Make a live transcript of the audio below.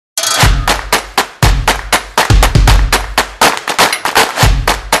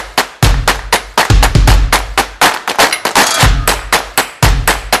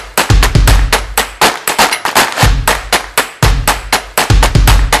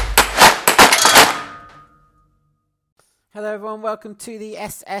Hello everyone, welcome to the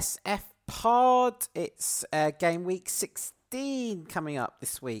SSF pod. It's game week 16 coming up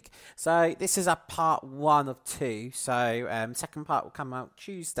this week. So this is a part 1 of 2. So second part will come out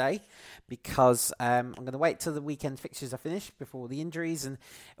Tuesday because I'm going to wait till the weekend fixtures are finished before the injuries and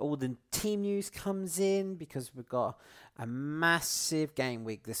all the team news comes in, because we've got a massive game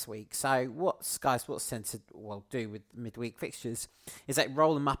week this week. So what Sky Sports tend to do with midweek fixtures is they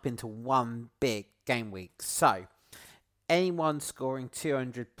roll them up into one big game week. So anyone scoring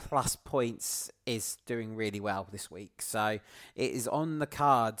 200 plus points is doing really well this week. So it is on the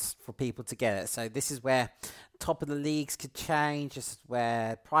cards for people to get it. So this is where top of the leagues could change. This is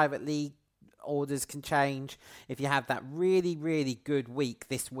where private league orders can change. If you have that really, really good week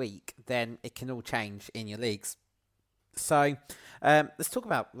this week, then it can all change in your leagues. So let's talk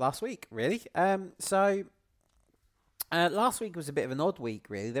about last week, really. Last week was a bit of an odd week,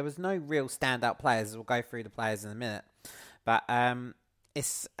 really. There was no real standout players. We'll go through the players in a minute. But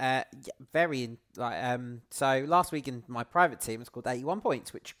it's so last week in my private team, I scored 81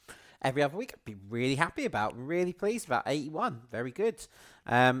 points, which every other week I'd be really happy about. I'm really pleased about 81. Very good.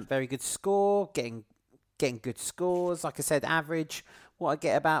 Very good score. Getting good scores. Like I said, average. What I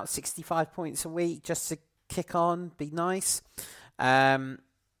get about 65 points a week just to kick on. Be nice.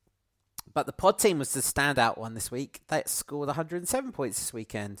 But the pod team was the standout one this week. They scored 107 points this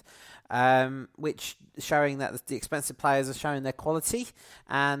weekend, which showing that the expensive players are showing their quality.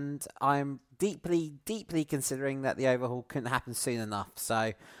 And I'm deeply, deeply considering that the overhaul couldn't happen soon enough. So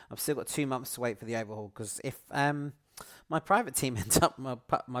I've still got 2 months to wait for the overhaul, because if my private team ends up, my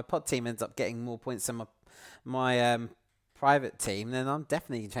pod team ends up getting more points than my private team, then I'm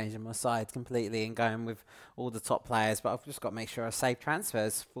definitely changing my side completely and going with all the top players. But I've just got to make sure I save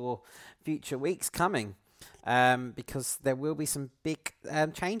transfers for future weeks coming, because there will be some big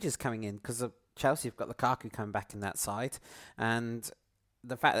changes coming in, because of Chelsea have got Lukaku coming back in that side, and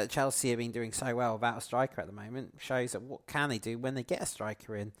the fact that Chelsea have been doing so well without a striker at the moment shows that what can they do when they get a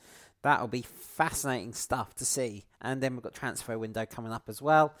striker in. That'll be fascinating stuff to see. And then we've got transfer window coming up as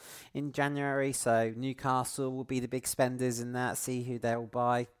well in January. So Newcastle will be the big spenders in that. See who they'll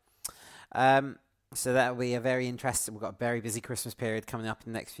buy. So that'll be a very interesting. We've got a very busy Christmas period coming up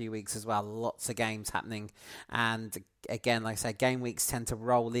in the next few weeks as well. Lots of games happening. And again, like I said, game weeks tend to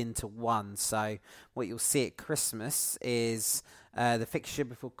roll into one. So what you'll see at Christmas is the fixture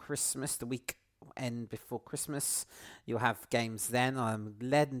before Christmas, the week end before Christmas. You'll have games then. I'm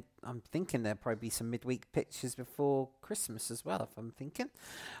thinking there'll probably be some midweek pictures before Christmas as well, if I'm thinking.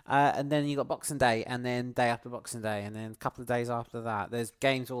 And then you got Boxing Day, and then day after Boxing Day, and then a couple of days after that. There's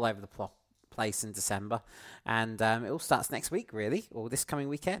games all over the place in December, and it all starts next week, really, or this coming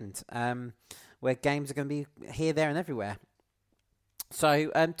weekend, where games are going to be here, there, and everywhere. So,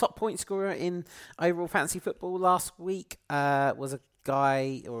 top point scorer in overall fantasy football last week was a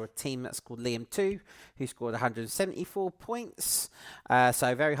guy or a team that's called Liam 2, who scored 174 points.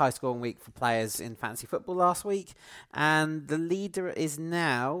 So very high scoring week for players in fantasy football last week. And the leader is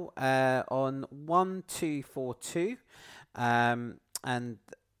now on 1-2-4-2. And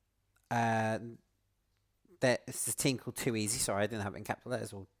there's a team called Too Easy. Sorry, I didn't have it in capital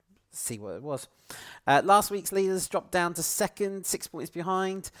letters. We'll see what it was. Last week's leaders dropped down to second, 6 points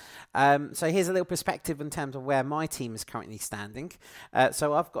behind. So here's a little perspective in terms of where my team is currently standing.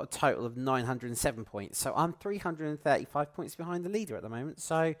 So I've got a total of 907 points. So I'm 335 points behind the leader at the moment.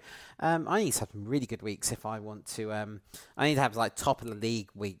 So I need to have some really good weeks if I want to. I need to have like top of the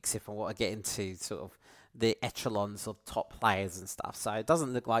league weeks if I want to get into sort of the echelons of top players and stuff. So it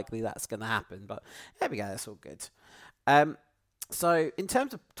doesn't look likely that's going to happen. But there we go. That's all good. So in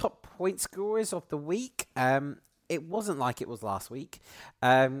terms of top point scorers of the week, it wasn't like it was last week.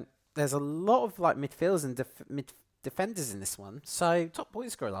 There's a lot of like midfielders and defenders in this one. So top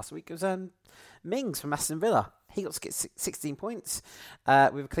point scorer last week was Mings from Aston Villa. He got to get 16 points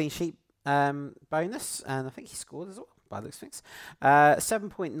with a clean sheet bonus, and I think he scored as well by the looks of things.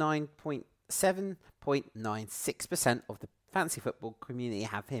 7.96% of the fantasy football community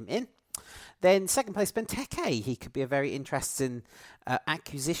have him in. Then second place, Benteke. He could be a very interesting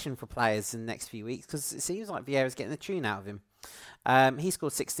acquisition for players in the next few weeks, because it seems like Vieira's getting a tune out of him. He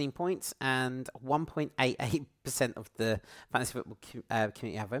scored 16 points, and 1.88% of the fantasy football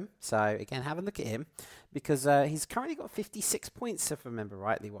community have him. So again, have a look at him, because he's currently got 56 points, if I remember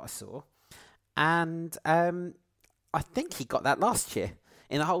rightly what I saw. And I think he got that last year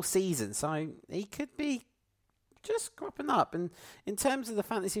in a whole season. So he could be just cropping up. And in terms of the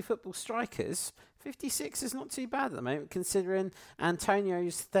fantasy football strikers, 56 is not too bad at the moment, considering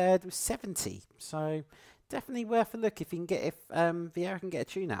Antonio's third with 70. So definitely worth a look if Vieira can get a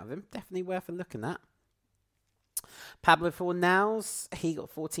tune out of him. Definitely worth a look in that. Pablo Fornals, he got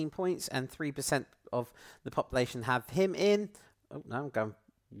 14 points, and 3% of the population have him in. Oh, no, I'm going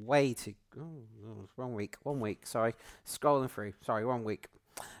way too... wrong week. 1 week, sorry. Scrolling through. Sorry, 1 week.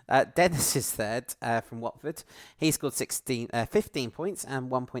 Dennis is third from Watford. He scored 15 points, and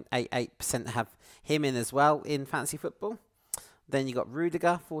 1.88% have him in as well in fantasy football. Then you got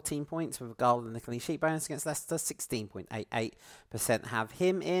Rudiger, 14 points with a goal and a clean sheet bonus against Leicester. 16.88% have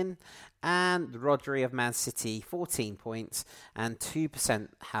him in. And Rodri of Man City, 14 points, and 2%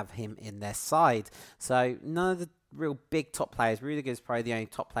 have him in their side. So none of the real big top players. Rudiger is probably the only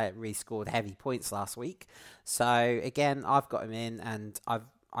top player that really scored heavy points last week. So again, I've got him in, and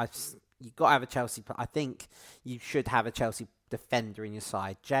you've got to have a Chelsea. I think you should have a Chelsea defender in your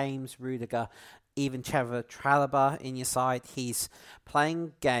side. James, Rudiger, even Trevor Chalobah in your side. He's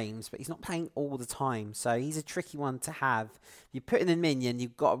playing games, but he's not playing all the time. So he's a tricky one to have. If you put in a minion,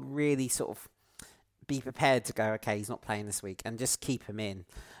 you've got to really sort of be prepared to go, okay, he's not playing this week, and just keep him in.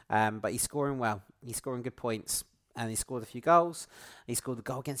 But he's scoring well. He's scoring good points, and he scored a few goals. He scored a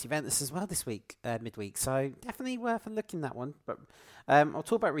goal against Juventus as well this week, midweek. So definitely worth looking at that one. But I'll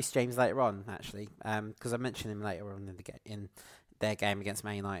talk about Reece James later on, actually, because I mentioned him later on in their game against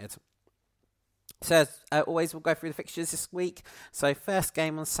Man United. So, as always, we'll go through the fixtures this week. So, first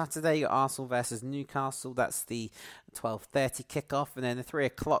game on Saturday, you got Arsenal versus Newcastle. That's the 12:30 kickoff. And then the 3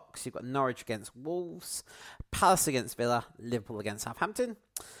 o'clock, so you've got Norwich against Wolves, Palace against Villa, Liverpool against Southampton.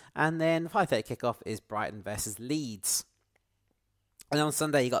 And then the 5:30 kickoff is Brighton versus Leeds. And on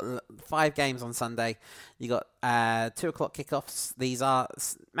Sunday, you got 5 games on Sunday. You got 2 o'clock kickoffs. These are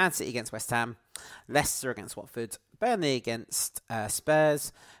Man City against West Ham, Leicester against Watford, Burnley against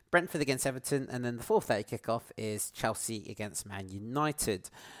Spurs, Brentford against Everton, and then the 4:30 kickoff is Chelsea against Man United.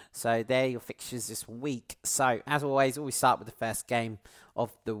 So there are your fixtures this week. So as always start with the first game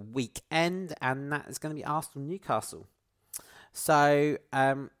of the weekend, and that is going to be Arsenal-Newcastle. So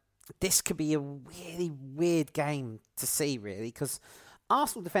this could be a really weird game to see, really, because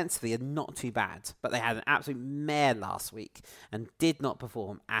Arsenal defensively are not too bad, but they had an absolute mare last week and did not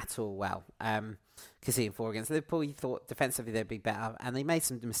perform at all well. Conceding 4 against Liverpool, you thought defensively they'd be better, and they made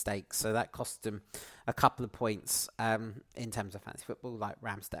some mistakes, so that cost them a couple of points in terms of fantasy football, like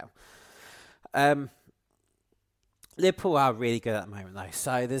Ramsdale. Liverpool are really good at the moment, though.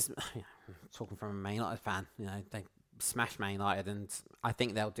 So there's, talking from a Man United fan, they smash Man United, and I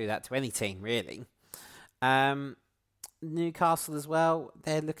think they'll do that to any team, really. Newcastle as well,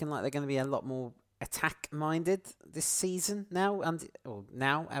 they're looking like they're going to be a lot more attack-minded this season now,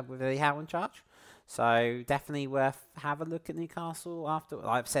 with Eddie Howe in charge. So definitely worth have a look at Newcastle after, like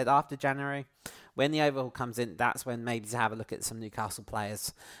I've said, after January. When the overhaul comes in, that's when maybe to have a look at some Newcastle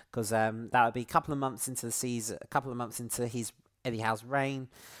players, because that would be a couple of months into the season, a couple of months into Eddie Howe's reign.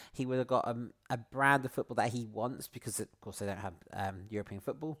 He would have got a brand of football that he wants, because of course they don't have European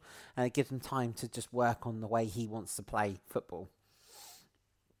football, and it gives him time to just work on the way he wants to play football.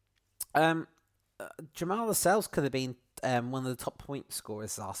 Jamal Lascelles could have been one of the top point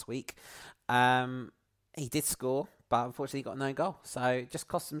scorers last week. He did score, but unfortunately he got no goal, so it just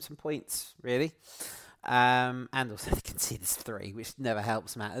cost him some points, really. And also they conceded 3, which never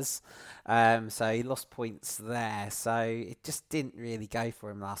helps matters. So he lost points there, so it just didn't really go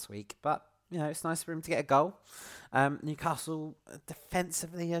for him last week. But it's nice for him to get a goal. Newcastle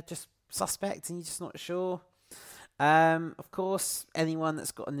defensively are just suspect, and you're just not sure. Of course, anyone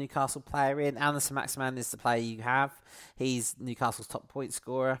that's got a Newcastle player in, Alison Maximan is the player you have. He's Newcastle's top point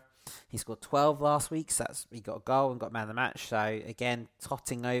scorer. He scored 12 last week, so he got a goal and got man of the match. So again,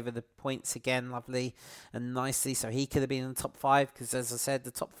 totting over the points again, lovely and nicely. So he could have been in the top 5, because as I said,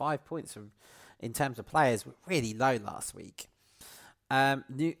 the top 5 points in terms of players were really low last week.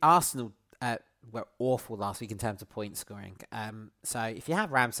 Arsenal were awful last week in terms of point scoring. So if you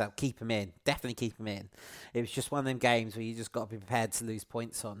have Ramsdale, keep him in. Definitely keep him in. It was just one of them games where you just got to be prepared to lose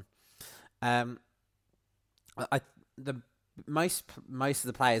points on. Most of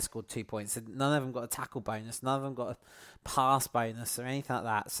the players scored 2 points. None of them got a tackle bonus. None of them got a pass bonus or anything like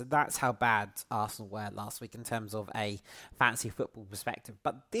that. So that's how bad Arsenal were last week in terms of a fantasy football perspective.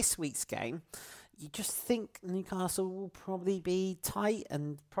 But this week's game, you just think Newcastle will probably be tight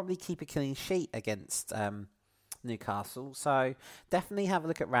and probably keep a clean sheet against Newcastle. So definitely have a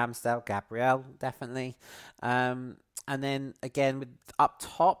look at Ramsdale, Gabriel, definitely. And then again, with up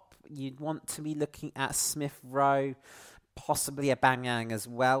top, you'd want to be looking at Smith Rowe, possibly a Banyang as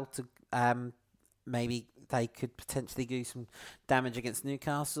well, to maybe they could potentially do some damage against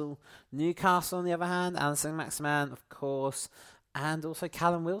Newcastle. Newcastle, on the other hand, Alison Maximan, of course, and also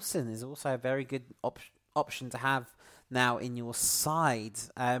Callum Wilson is also a very good option to have now in your side.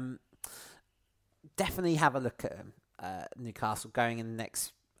 definitely have a look at Newcastle going in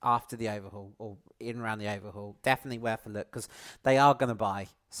next after the overhaul or in around the overhaul. Definitely worth a look because they are going to buy.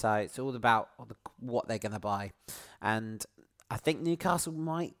 So it's all about what they're going to buy. And I think Newcastle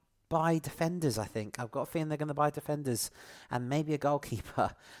might buy defenders, I think. I've got a feeling they're going to buy defenders and maybe a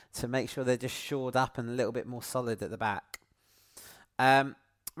goalkeeper to make sure they're just shored up and a little bit more solid at the back.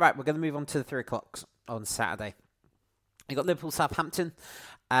 Right, we're going to move on to the 3 o'clocks on Saturday. You've got Liverpool, Southampton.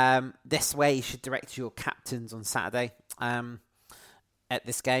 This way you should direct your captains on Saturday. At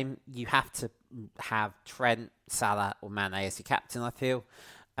this game, you have to have Trent, Salah or Mane as your captain, I feel.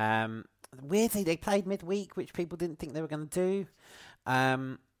 Weirdly, they played midweek, which people didn't think they were going to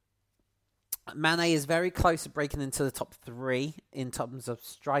do. Mane is very close to breaking into the top 3 in terms of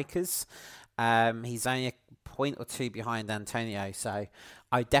strikers. He's only a point or 2 behind Antonio, so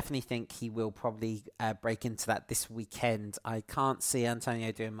I definitely think he will probably break into that this weekend. I can't see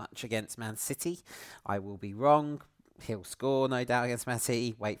Antonio doing much against Man City. I will be wrong. He'll score, no doubt, against Man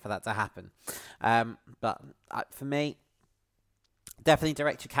City. Wait for that to happen. But for me, definitely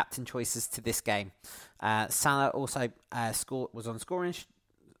direct your captain choices to this game. Salah also was on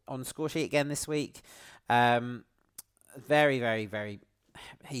the score sheet again this week. Very, very, very.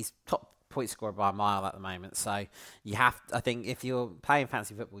 He's top point scorer by a mile at the moment. So you have. I think if you're playing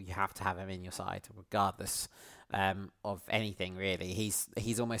fantasy football, you have to have him in your side, regardless of anything really.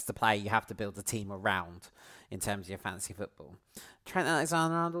 He's almost the player you have to build a team around in terms of your fantasy football. Trent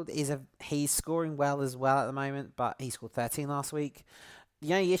Alexander-Arnold he's scoring well as well at the moment, but he scored 13 last week.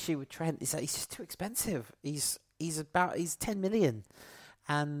 The only issue with Trent is that he's just too expensive. He's 10 million.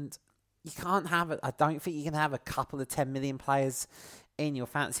 And you can't have it. I don't think you can have a couple of 10 million players in your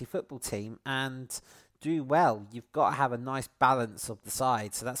fantasy football team and do well. You've got to have a nice balance of the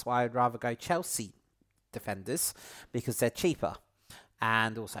side. So that's why I'd rather go Chelsea defenders because they're cheaper.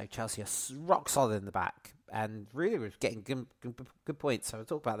 And also Chelsea are rock solid in the back and really was getting good points. So we'll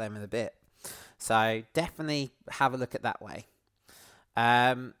talk about them in a bit. So definitely have a look at that way.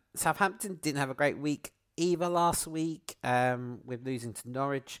 Southampton didn't have a great week either last week with losing to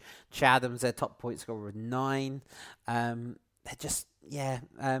Norwich. Che Adams, their top point scorer with 9. They're just,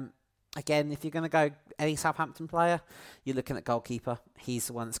 again, if you're going to go any Southampton player, you're looking at goalkeeper. He's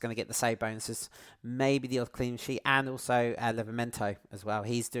the one that's going to get the save bonuses, maybe the odd clean sheet, and also Livramento as well.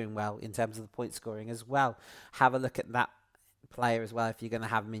 He's doing well in terms of the point scoring as well. Have a look at that player as well if you're going to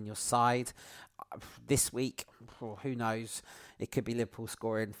have him in your side. This week, who knows, it could be Liverpool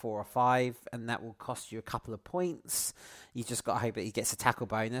scoring 4 or 5 and that will cost you a couple of points. You just got to hope that he gets a tackle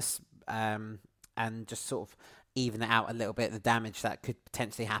bonus and just sort of even it out a little bit, the damage that could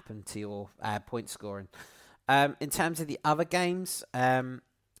potentially happen to your point scoring. In terms of the other games,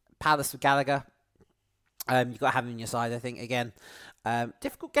 Palace with Gallagher, you've got to have him in your side, I think, again.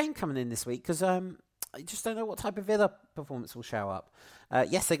 Difficult game coming in this week because I just don't know what type of Villa performance will show up.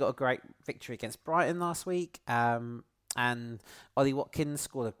 Yes, they got a great victory against Brighton last week. And Ollie Watkins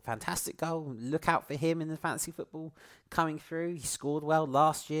scored a fantastic goal. Look out for him in the fantasy football coming through. He scored well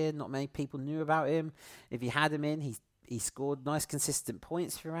last year. Not many people knew about him. If you had him in, he scored nice consistent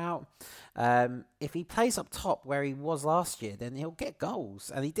points throughout. If he plays up top where he was last year, then he'll get goals.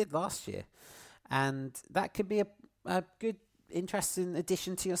 And he did last year. And that could be a good, interesting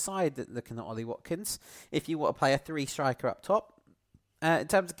addition to your side, looking at Ollie Watkins. If you want to play a 3 striker up top. In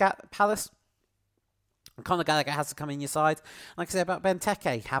terms of Palace, Conor Gallagher has to come in your side. Like I said about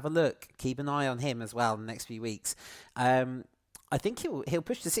Benteke, have a look. Keep an eye on him as well in the next few weeks. I think he'll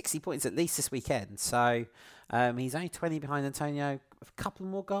push to 60 points at least this weekend. So he's only 20 behind Antonio. A couple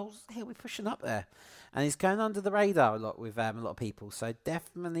more goals, he'll be pushing up there. And he's going under the radar a lot with a lot of people. So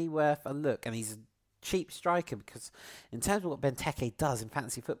definitely worth a look. And he's a cheap striker because in terms of what Benteke does in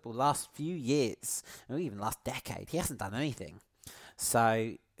fantasy football last few years, or even last decade, he hasn't done anything.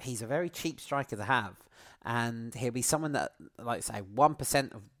 So he's a very cheap striker to have. And he'll be someone that, like say,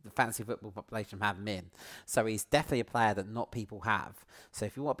 1% of the fantasy football population have him in. So he's definitely a player that not people have. So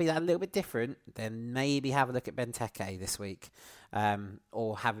if you want to be that a little bit different, then maybe have a look at Benteke this week.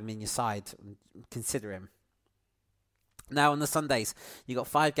 Or have him in your side and consider him. Now on the Sundays, you've got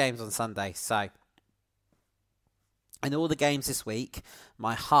 5 games on Sunday. So in all the games this week,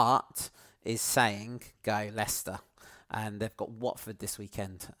 my heart is saying go Leicester. And they've got Watford this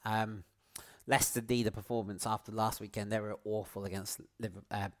weekend. Leicester need a performance after last weekend. They were awful against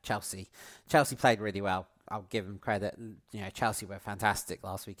Chelsea. Chelsea played really well. I'll give them credit. Chelsea were fantastic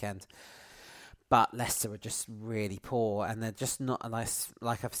last weekend. But Leicester were just really poor, and they're just not,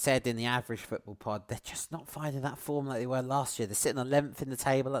 like I've said in the average football pod, they're just not finding that form like they were last year. They're sitting 11th in the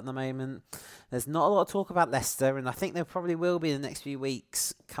table at the moment. There's not a lot of talk about Leicester, and I think there probably will be in the next few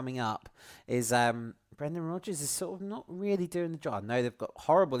weeks coming up, is Brendan Rodgers is sort of not really doing the job. I know they've got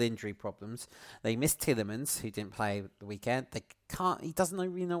horrible injury problems. They missed Tielemans, who didn't play the weekend. He doesn't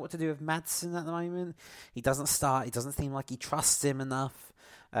really know what to do with Maddison at the moment. He doesn't start. He doesn't seem like he trusts him enough.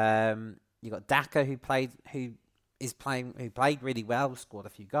 You got Daka, who played really well, scored a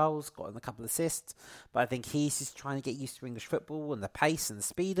few goals, got in a couple of assists, but I think he's just trying to get used to English football and the pace and the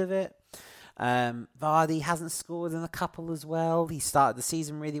speed of it. Vardy hasn't scored in a couple as well. He started the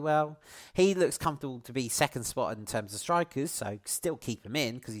season really well. He looks comfortable to be second spot in terms of strikers, so still keep him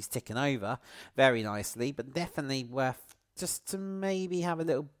in because he's ticking over very nicely, but definitely worth just to maybe have a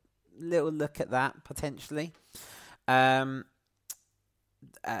little look at that potentially.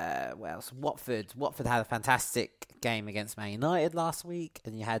 Watford had a fantastic game against Man United last week,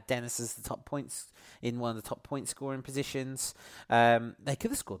 and you had Dennis as the top points in one of the top point scoring positions. They could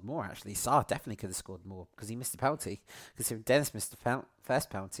have scored more actually. Sarr definitely could have scored more because he missed a penalty. Considering Dennis missed the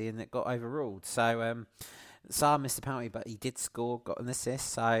first penalty and it got overruled. So Sarr missed a penalty, but he did score, got an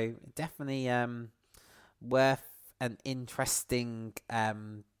assist. So definitely worth an interesting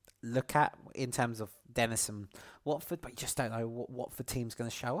look at in terms of Dennis and Watford, but you just don't know what Watford team's going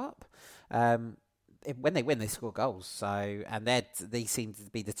to show up. When they win, they score goals. So, and they seem to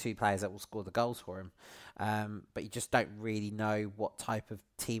be the two players that will score the goals for him. But you just don't really know what type of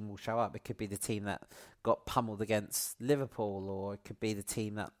team will show up. It could be the team that got pummeled against Liverpool, or it could be the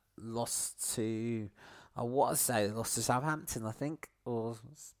team that lost to Southampton, I think, or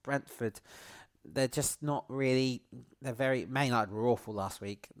Brentford. They're just not really. Man United were awful last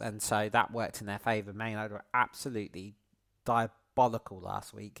week, and so that worked in their favour. Man United were absolutely diabolical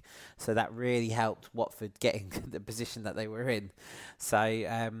last week, so that really helped Watford getting the position that they were in. So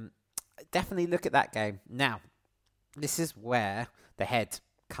definitely look at that game. Now, this is where the head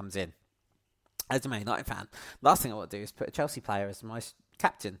comes in. As a Man United fan, last thing I want to do is put a Chelsea player as my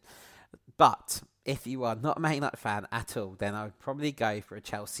captain. But if you are not a Man United fan at all, then I would probably go for a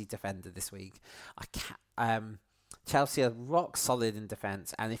Chelsea defender this week. Chelsea are rock solid in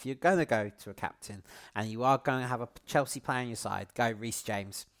defence, and if you're going to go to a captain and you are going to have a Chelsea player on your side, go Reece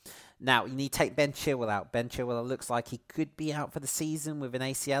James. Now, you need to take Ben Chilwell out. Ben Chilwell looks like he could be out for the season with an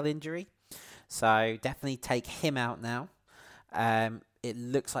ACL injury, so definitely take him out now. It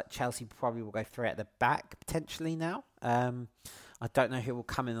looks like Chelsea probably will go three at the back potentially now. I don't know who will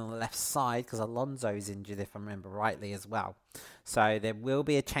come in on the left side because Alonso is injured, if I remember rightly, as well. So there will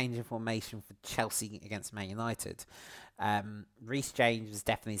be a change in formation for Chelsea against Man United. Reece James is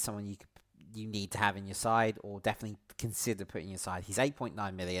definitely someone you need to have in your side, or definitely consider putting in your side. He's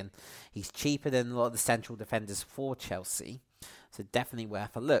 8.9 million. He's cheaper than a lot of the central defenders for Chelsea, so definitely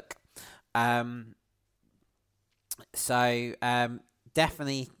worth a look.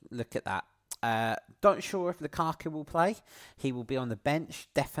 Definitely look at that. Not sure if Lukaku will play. He will be on the bench,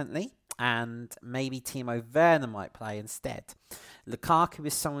 definitely. And maybe Timo Werner might play instead. Lukaku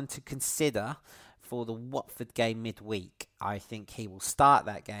is someone to consider for the Watford game midweek. I think he will start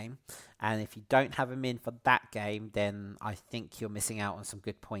that game. And if you don't have him in for that game, then I think you're missing out on some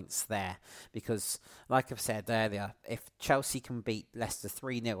good points there. Because, like I've said earlier, if Chelsea can beat Leicester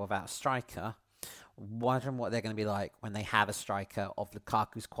 3-0 without a striker, wondering what they're going to be like when they have a striker of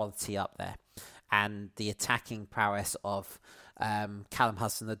Lukaku's quality up there, and the attacking prowess of Callum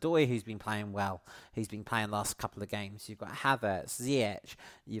Hudson-Odoi, who's been playing well, who's been playing the last couple of games. You've got Havertz, Ziyech,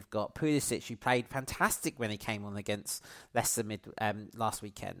 you've got Pulisic, who played fantastic when he came on against Leicester last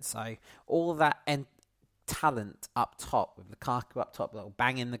weekend. So all that talent up top, with Lukaku up top, that'll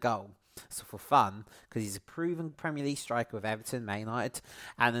bang in the goal. So for fun, because he's a proven Premier League striker with Everton, Man United,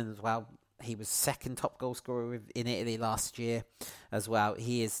 and then as well, he was second top goal scorer in Italy last year as well.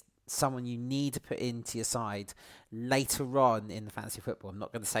 He is someone you need to put into your side later on in the fantasy football. I'm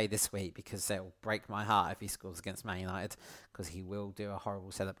not going to say this week because it'll break my heart if he scores against Man United, because he will do a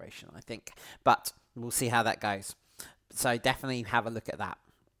horrible celebration, I think. But we'll see how that goes. So definitely have a look at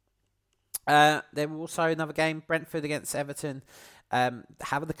that. There was also another game, Brentford against Everton. Have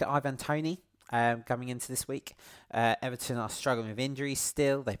a look at Ivan Toney. Coming into this week, Everton are struggling with injuries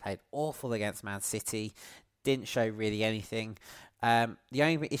still. They played awful against Man City, didn't show really anything. The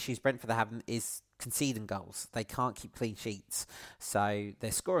only issues Brentford are having is conceding goals. They can't keep clean sheets, so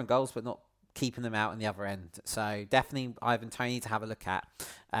they're scoring goals but not keeping them out on the other end. So definitely Ivan Toney to have a look at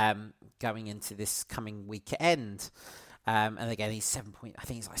going into this coming weekend. And again, he's I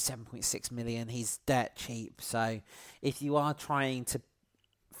think he's like 7.6 million. He's dirt cheap. So if you are trying to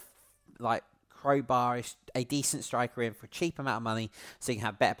crowbar a decent striker in for a cheap amount of money so you can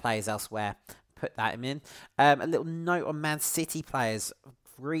have better players elsewhere. Put that in. A little note on Man City players.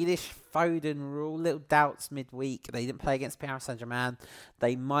 Grealish, Foden were all little doubts midweek. They didn't play against Paris Saint-Germain.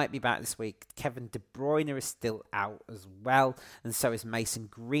 They might be back this week. Kevin De Bruyne is still out as well, and so is Mason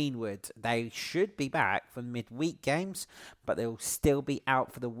Greenwood. They should be back for midweek games, but they will still be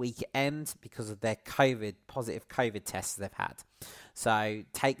out for the weekend because of their positive COVID tests they've had. So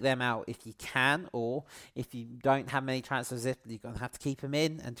take them out if you can, or if you don't have many transfers, you're going to have to keep them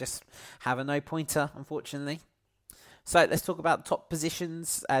in and just have a no-pointer, unfortunately. So let's talk about top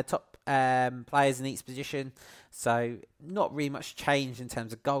positions, top players in each position. So not really much change in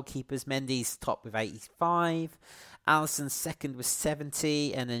terms of goalkeepers. Mendy's top with 85. Alisson's second with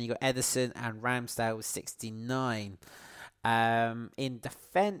 70. And then you got Ederson and Ramsdale with 69. In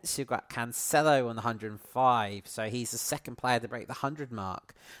defence, you've got Cancelo on 105. So he's the second player to break the 100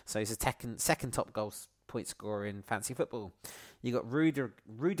 mark. So he's the second top point scorer in fantasy football. You got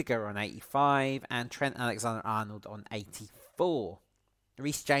Rudiger on 85 and Trent Alexander-Arnold on 84.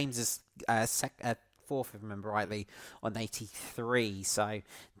 Reece James is fourth, if I remember rightly, on 83. So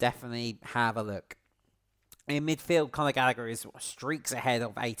definitely have a look. In midfield, Conor Gallagher is streaks ahead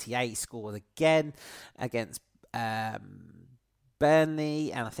of 88. Scored again against Burnley,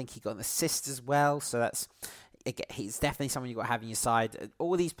 and I think he got an assist as well. So he's definitely someone you've got to have on your side.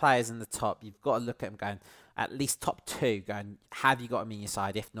 All these players in the top, you've got to look at them going, at least top two, going, have you got them in your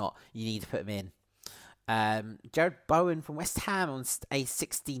side? If not, you need to put them in. Jared Bowen from West Ham on a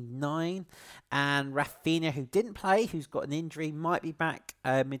 69. And Rafinha, who didn't play, who's got an injury, might be back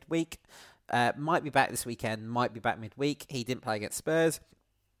midweek. Might be back this weekend, might be back midweek. He didn't play against Spurs.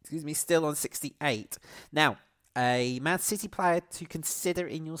 Still on 68. Now, a Man City player to consider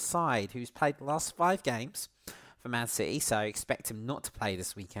in your side who's played the last 5 games for Man City, so expect him not to play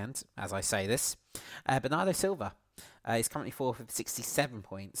this weekend, as I say this. Bernardo Silva. He's currently 4th with 67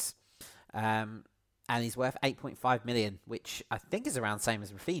 points. And he's worth 8.5 million, which I think is around the same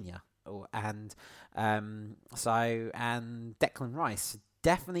as Rafinha. And Declan Rice.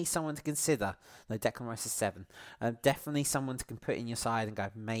 Definitely someone to consider. No, Declan Rice is 7. Definitely someone to put in your side and go,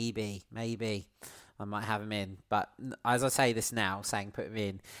 maybe I might have him in. But as I say this now, saying put him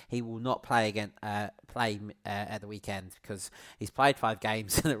in, he will not play again. Play at the weekend because he's played 5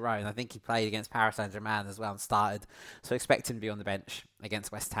 games in a row, and I think he played against Paris Saint-Germain as well and started. So expect him to be on the bench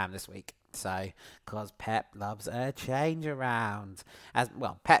against West Ham this week. So, because Pep loves a change around.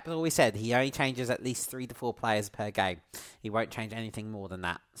 Pep always said he only changes at least 3 to 4 players per game. He won't change anything more than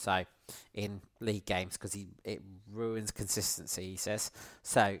that. So, in league games, because it ruins consistency, he says.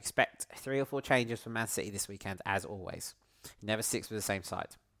 So, expect 3 or 4 changes from Man City this weekend, as always. He never sticks with the same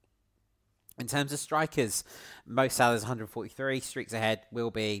side. In terms of strikers, Mo Salah's 143, streaks ahead,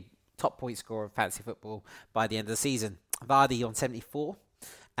 will be top point scorer of fantasy football by the end of the season. Vardy on 74.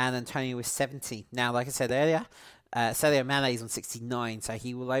 And Antonio is 70. Now, like I said earlier, Sadio Mane is on 69, so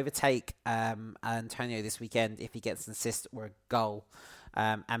he will overtake Antonio this weekend if he gets an assist or a goal.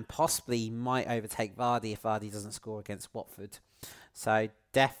 And possibly might overtake Vardy if Vardy doesn't score against Watford. So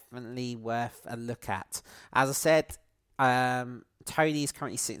definitely worth a look at. As I said, Tony is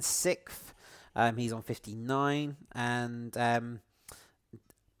currently sitting 6th. He's on 59. And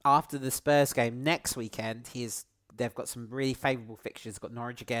after the Spurs game next weekend, they've got some really favourable fixtures. Got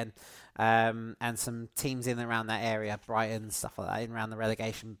Norwich again, and some teams in and around that area, Brighton, stuff like that, in around the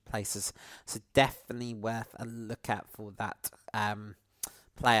relegation places. So definitely worth a look at for that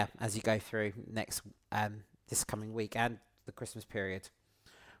player as you go through this coming week and the Christmas period.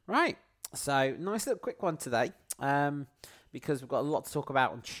 Right, so nice little quick one today, because we've got a lot to talk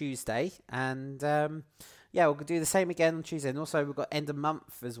about on Tuesday, and we'll do the same again on Tuesday. And also, we've got end of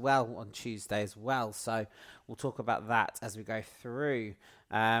month as well on Tuesday as well. So we'll talk about that as we go through.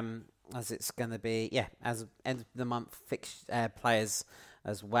 As it's going to be, as end of the month players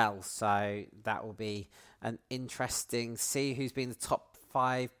as well. So that will be an interesting see who's been the top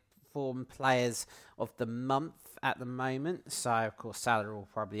 5 form players of the month at the moment. So, of course, Salah will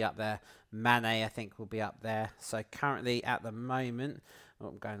probably be up there. Mane, I think, will be up there. So currently at the moment...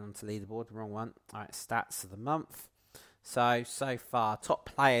 I'm going on to leaderboard, wrong one. All right, stats of the month. So far, top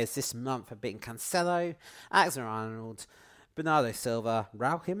players this month have been Cancelo, Alexander-Arnold, Bernardo Silva,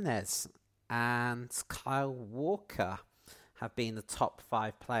 Raul Jimenez, and Kyle Walker have been the top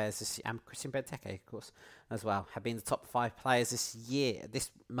 5 players this year. And Christian Benteke, of course, as well, have been the top 5 players this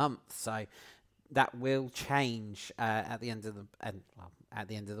month. So that will change at the end of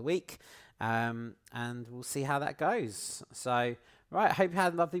the week, and we'll see how that goes. So. Right, hope you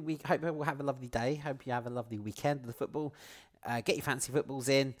had a lovely week. Hope you will have a lovely day. Hope you have a lovely weekend of the football. get your fancy footballs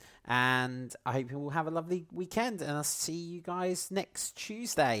in, and I hope you all have a lovely weekend, and I'll see you guys next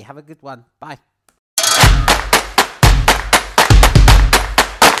Tuesday. Have a good one. Bye.